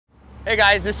Hey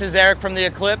guys, this is Eric from the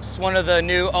Eclipse, one of the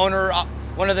new owner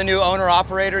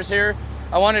operators here.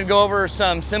 I wanted to go over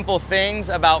some simple things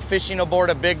about fishing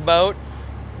aboard a big boat.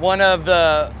 One of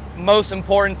the most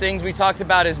important things we talked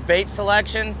about is bait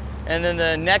selection, and then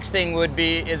the next thing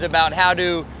is about how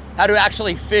to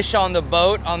actually fish on the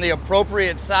boat on the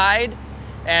appropriate side,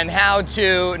 and how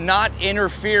to not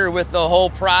interfere with the whole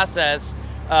process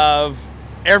of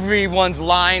everyone's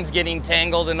lines getting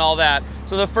tangled and all that.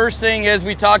 So the first thing is,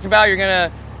 we talked about, you're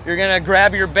gonna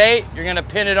grab your bait, you're gonna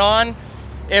pin it on.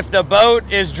 If the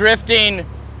boat is drifting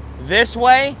this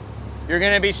way, you're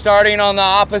gonna be starting on the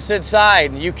opposite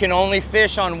side. You can only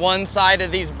fish on one side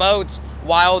of these boats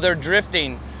while they're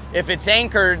drifting. If it's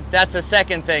anchored, that's a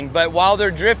second thing. But while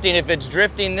they're drifting, if it's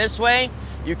drifting this way,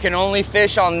 you can only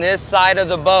fish on this side of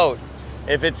the boat.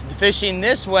 If it's fishing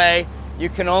this way, you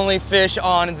can only fish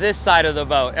on this side of the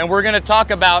boat. And we're gonna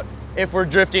talk about if we're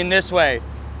drifting this way.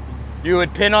 You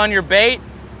would pin on your bait,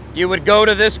 you would go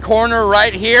to this corner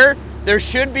right here. There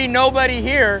should be nobody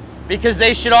here because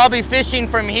they should all be fishing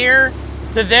from here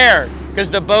to there because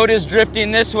the boat is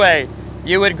drifting this way.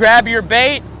 You would grab your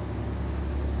bait,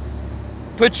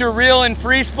 put your reel in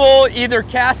free spool, either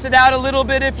cast it out a little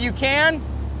bit if you can,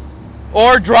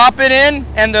 or drop it in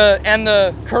and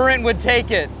the current would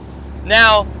take it.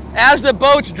 Now, as the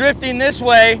boat's drifting this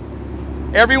way,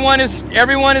 everyone is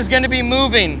going to be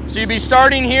moving. So you'd be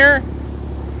starting here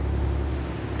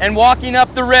and walking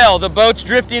up the rail. The boat's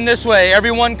drifting this way.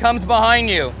 Everyone comes behind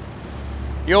you.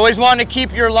 You always want to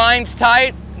keep your lines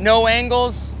tight. No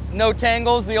angles, no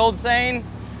tangles, the old saying.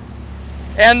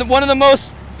 And one of the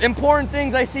most important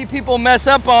things I see people mess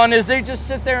up on is they just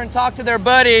sit there and talk to their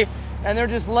buddy and they're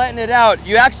just letting it out.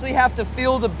 You actually have to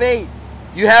feel the bait.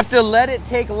 You have to let it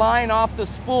take line off the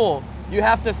spool. You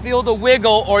have to feel the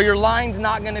wiggle or your line's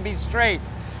not going to be straight.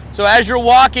 So as you're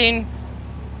walking,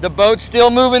 the boat's still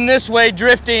moving this way,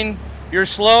 drifting. You're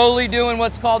slowly doing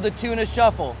what's called the tuna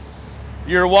shuffle.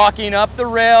 You're walking up the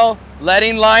rail,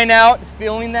 letting line out,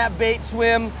 feeling that bait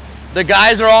swim. The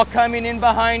guys are all coming in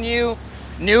behind you.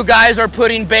 New guys are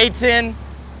putting baits in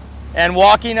and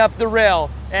walking up the rail.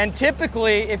 And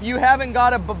typically, if you haven't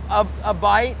got a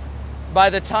bite, by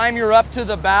the time you're up to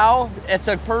the bow, it's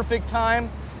a perfect time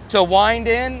to wind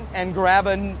in and grab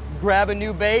a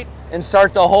new bait and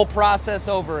start the whole process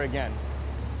over again.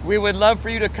 We would love for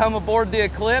you to come aboard the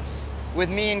Eclipse with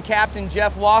me and Captain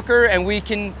Jeff Walker, and we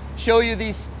can show you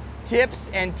these tips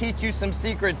and teach you some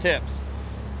secret tips.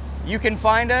 You can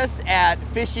find us at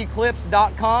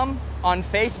sport-fishing.com, on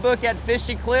Facebook at Fish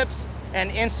Eclipse,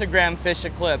 and Instagram Fish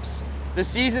Eclipse. The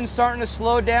season's starting to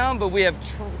slow down, but we have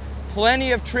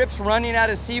plenty of trips running out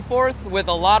of Seaforth with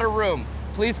a lot of room.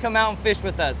 Please come out and fish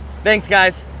with us. Thanks,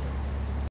 guys.